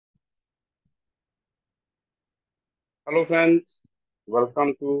Hello friends,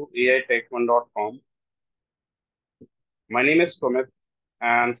 welcome to AITech1.com. My name is Sumit,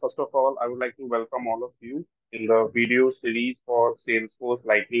 and first of all, I would like to welcome all of you in the video series for Salesforce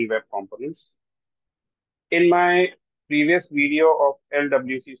Lightning Web Components. In my previous video of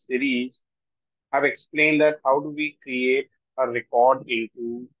LWC series, I've explained that how do we create a record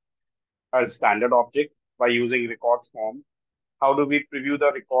into a standard object by using records form, how do we preview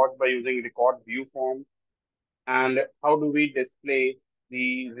the records by using record view form, and how do we display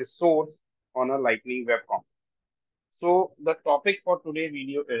the resource on a Lightning Web Component. So the topic for today's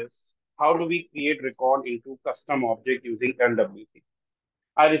video is how do we create record into custom object using LWC.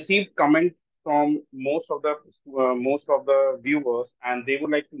 I received comments from most of the viewers, and they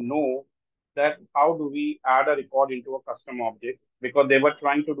would like to know that how do we add a record into a custom object because they were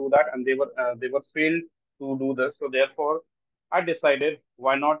trying to do that and they were failed to do this. So therefore, I decided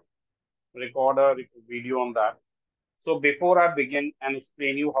why not record a video on that. So before I begin and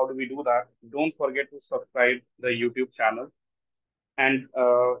explain you how do we do that, don't forget to subscribe the YouTube channel and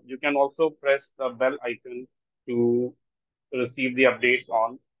you can also press the bell icon to receive the updates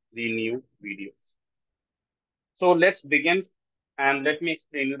on the new videos. So let's begin and let me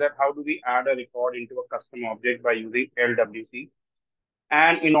explain you that how do we add a record into a custom object by using LWC.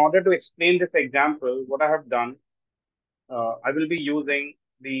 And in order to explain this example, what I have done, I will be using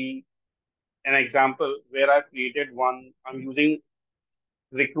the an example where I've created one. I'm using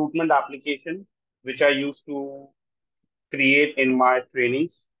recruitment application which I used to create in my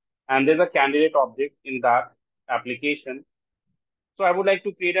trainings. And there's a candidate object in that application. So I would like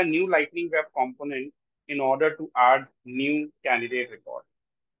to create a new Lightning Web component in order to add new candidate record.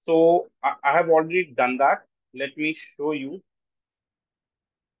 So I have already done that. Let me show you.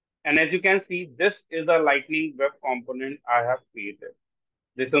 And as you can see, this is the Lightning Web component I have created.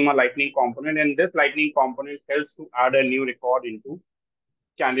 This is my Lightning component, and this Lightning component helps to add a new record into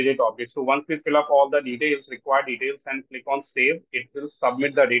candidate object. So once we fill up all the details, required details, and click on save, it will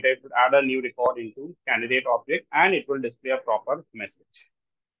submit the data. It will add a new record into candidate object and it will display a proper message.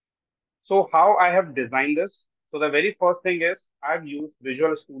 So how I have designed this? So the very first thing is I've used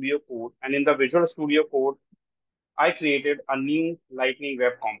Visual Studio Code, and in the Visual Studio Code, I created a new Lightning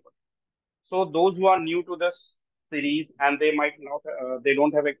Web component. So those who are new to this series and they might not, they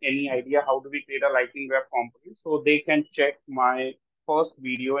don't have any idea how do we create a Lightning Web component. So they can check my first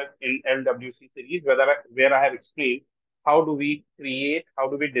video in LWC series where I have explained how do we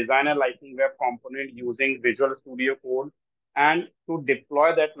design a Lightning Web component using Visual Studio Code and to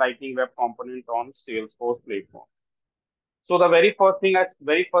deploy that Lightning Web component on Salesforce platform. So the very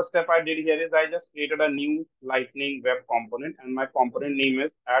first step I did here is I just created a new Lightning Web component, and my component name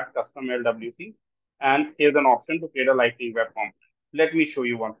is add custom LWC. And here's an option to create a Lightning Web component. Let me show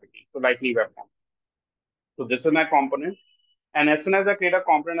you once again. So Lightning Web component. So this is my component. And as soon as I create a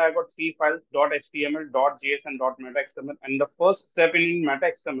component, I got three files, .html, .js, and .metaxml. And the first step in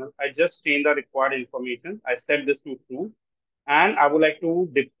metaxml, I just change the required information. I set this to true. And I would like to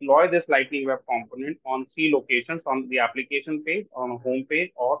deploy this Lightning Web component on three locations: on the application page, on a home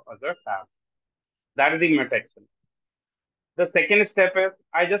page, or other tab. That is the metaxml. The second step is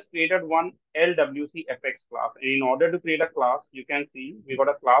I just created one LWC FX class. And in order to create a class, you can see we got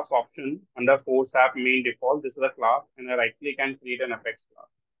a class option under Force App main default. This is a class, and I right click and create an FX class.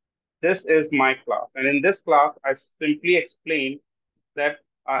 This is my class. And in this class, I simply explain that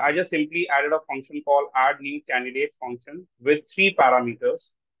I just simply added a function called add new candidate function with three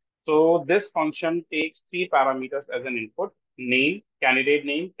parameters. So this function takes three parameters as an input: name, candidate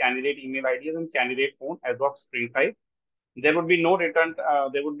email IDs, and candidate phone as of string type. There would be no return.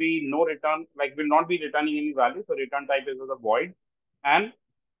 There would be no return. Like will not be returning any value. So return type is a void, and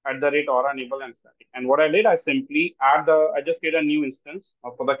at the rate or enable and static. And what I did, I just create a new instance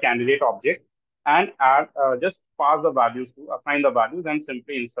for the candidate object and just pass the values to assign the values and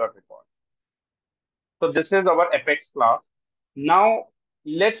simply insert record. So this is our Apex class. Now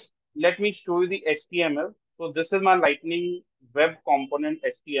let me show you the HTML. So this is my Lightning Web Component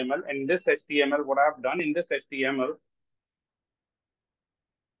HTML. And this HTML, what I have done in this HTML,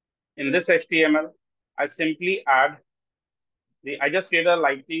 I simply I just create a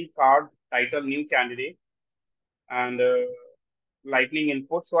Lightning card title new candidate and Lightning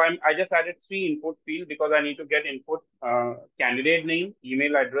input. So I just added three input fields because I need to get input candidate name,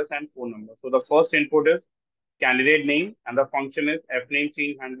 email address, and phone number. So the first input is candidate name, and the function is fname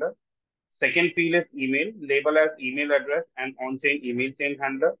chain handler. Second field is email, label as email address and on-chain email chain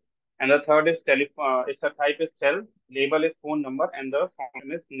handler. And the third is telephone. Its a type is tel, label is phone number, and the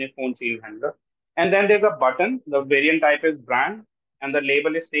function is phone chain handler. And then there's a button. The variant type is brand, and the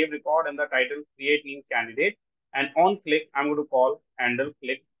label is save record, and the title create new candidate. And on click, I'm going to call handle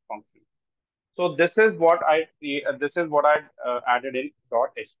click function. So this is what I added in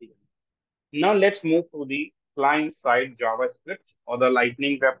 .html. Now let's move to the client-side JavaScript or the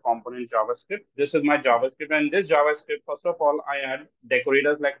Lightning Web Component JavaScript. This is my JavaScript, and this JavaScript, first of all, I add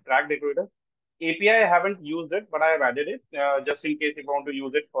decorators like track decorators. API, I haven't used it, but I have added it just in case if you want to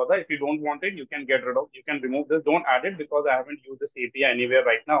use it further. If you don't want it, you can get rid of, you can remove this. Don't add it because I haven't used this API anywhere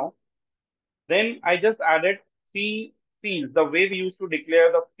right now. Then I just added three fields. The way we used to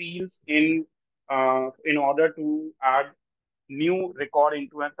declare the fields in order to add new record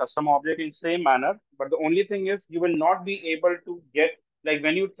into a custom object in same manner. But the only thing is you will not be able to get, like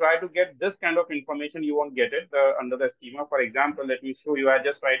when you try to get this kind of information, you won't get it under the schema. For example, let me show you. I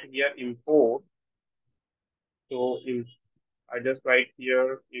just write here import. So I just write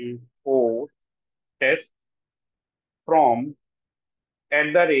here import test from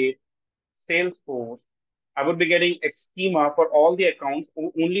 @ Salesforce. I would be getting a schema for all the accounts,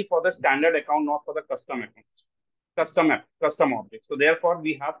 only for the standard account, not for the custom accounts, custom objects. So therefore,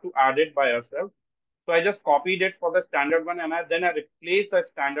 we have to add it by ourselves. So I just copied it for the standard one, and then I replaced the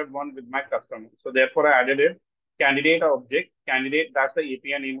standard one with my custom one. So therefore, I added it candidate object, candidate, that's the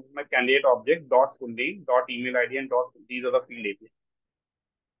API name of my candidate object, dot full name, dot email ID, and dot, these are the field API.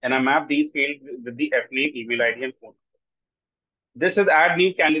 And I map these fields with the F name, email ID, and phone. This is add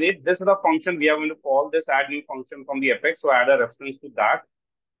new candidate. This is the function we are going to call this add new function from the Apex. So I add a reference to that.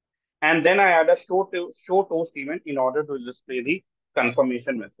 And then I add a show toast event in order to display the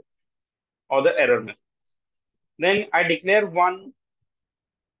confirmation message or the error message. Then I declare one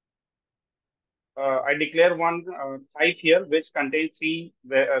type here which contains three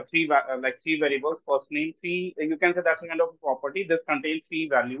variables. First name, three. You can say that's a kind of property. This contains three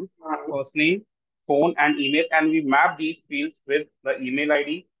values: first name, phone, and email. And we map these fields with the email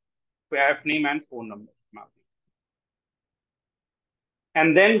ID, F name, and phone number.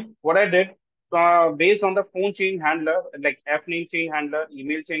 And then what I did, based on the phone chain handler, like F name chain handler,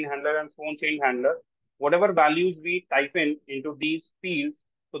 email chain handler, and phone chain handler, whatever values we type in into these fields,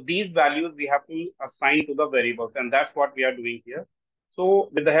 so these values we have to assign to the variables, and that's what we are doing here. So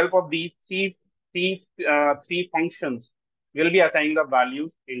with the help of these three functions, we'll be assigning the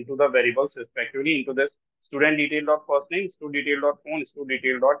values into the variables respectively into this student detail dot first name, student detail dot phone, student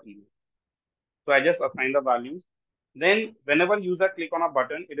detail dot email. So I just assign the values. Then whenever user click on a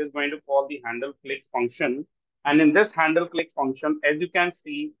button, it is going to call the handle click function. And in this handle click function, as you can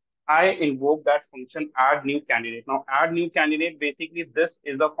see, I invoke that function add new candidate. Now add new candidate, basically this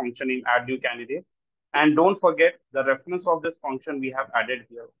is the function in add new candidate. And don't forget the reference of this function we have added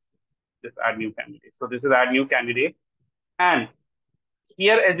here, this add new candidate. So this is add new candidate. And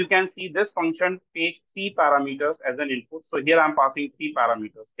here, as you can see, this function takes three parameters as an input. So here I'm passing three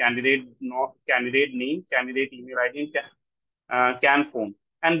parameters: candidate, not candidate name, candidate email ID, and can phone.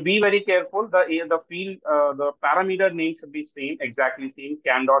 And be very careful. The field, the parameter name should be same, exactly same.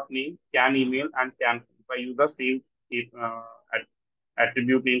 Can dot name, can email, and can phone. So I use the same uh,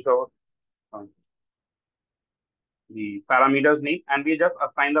 attribute names of the parameters name, and we just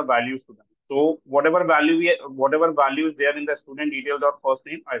assign the values to them. So whatever value is there in the student details of first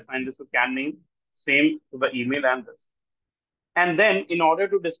name, I assign this to can name, same to the email and this. And then in order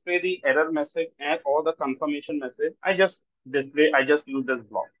to display the error message and or the confirmation message, I just use this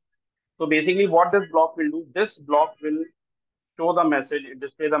block. So basically what this block will do, this block will show the message,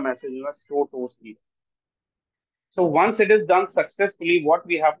 display the message in a show toast field. So once it is done successfully, what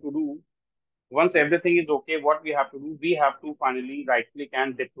we have to do, once everything is okay, what we have to do, we have to finally right click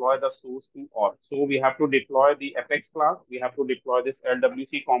and deploy the source to all. So we have to deploy the Apex class. We have to deploy this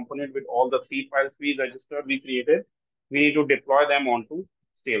LWC component with all the three files we registered, we created. We need to deploy them onto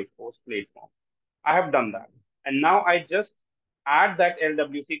Salesforce platform. I have done that. And now I just add that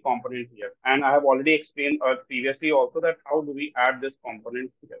LWC component here. And I have already explained previously also that how do we add this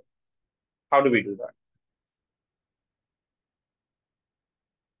component here? How do we do that?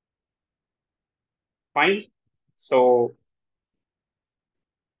 Fine. So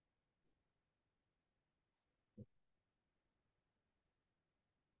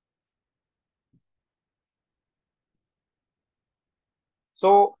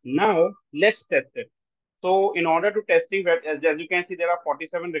now let's test it. So in order to testing, as you can see, there are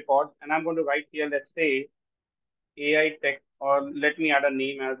 47 records, and I'm going to write here, let's say AI tech, or let me add a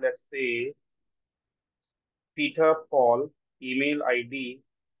name as, let's say, Peter Paul, email ID.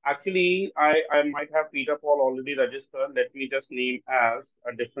 Actually, I might have Peter Paul already registered. Let me just name as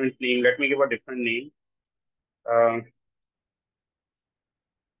a different name. Let me give a different name. Um,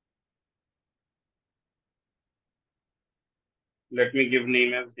 let me give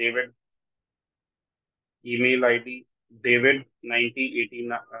name as David. email ID david9080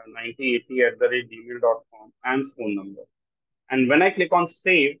 and phone number. And when I click on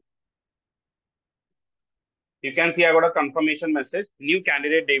save, you can see I got a confirmation message. New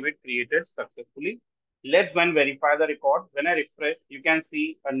candidate David created successfully. Let's then verify the record. When I refresh, you can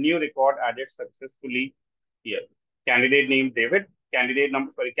see a new record added successfully here. Candidate name David, candidate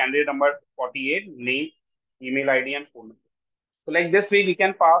number 48, name, email ID, and phone number. So like this way, we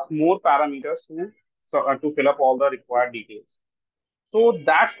can pass more parameters to fill up all the required details. So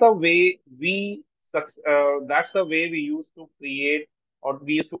that's the way we used to create, or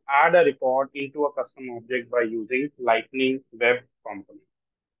we used to add a record into a custom object by using Lightning Web Component.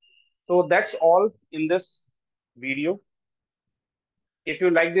 So that's all in this video. If you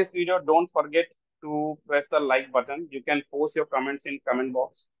like this video, don't forget to press the like button. You can post your comments in comment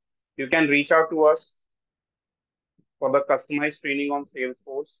box. You can reach out to us for the customized training on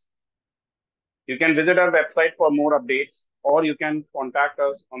Salesforce. You can visit our website for more updates, or you can contact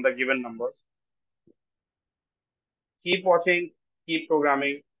us on the given numbers. Keep watching, keep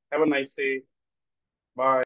programming. Have a nice day. Bye.